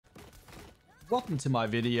welcome to my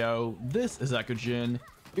video. This is Ekojin.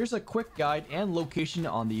 Here's a quick guide and location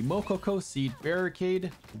on the Mokoko Seed Barricade,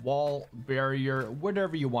 wall, barrier,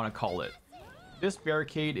 whatever you want to call it. This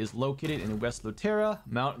barricade is located in West Luterra,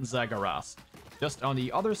 Mount Zagoras, just on the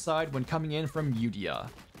other side when coming in from Udia.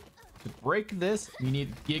 To break this, you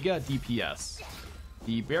need Giga DPS.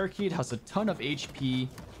 The barricade has a ton of HP,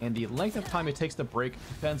 and the length of time it takes to break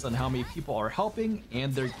depends on how many people are helping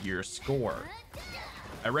and their gear score.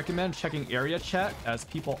 I recommend checking area chat, as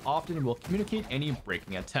people often will communicate any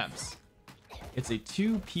breaking attempts. It's a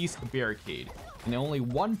two-piece barricade, and only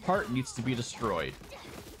one part needs to be destroyed.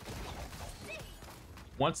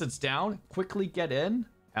 Once it's down, quickly get in,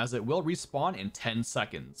 as it will respawn in 10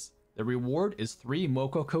 seconds. The reward is 3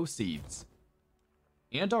 Mokoko Seeds.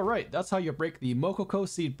 And alright, that's how you break the Mokoko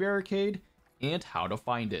Seed Barricade, and how to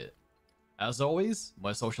find it. As always,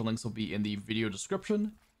 my social links will be in the video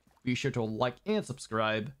description. Be sure to like and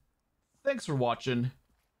subscribe. Thanks for watching.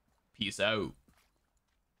 Peace out.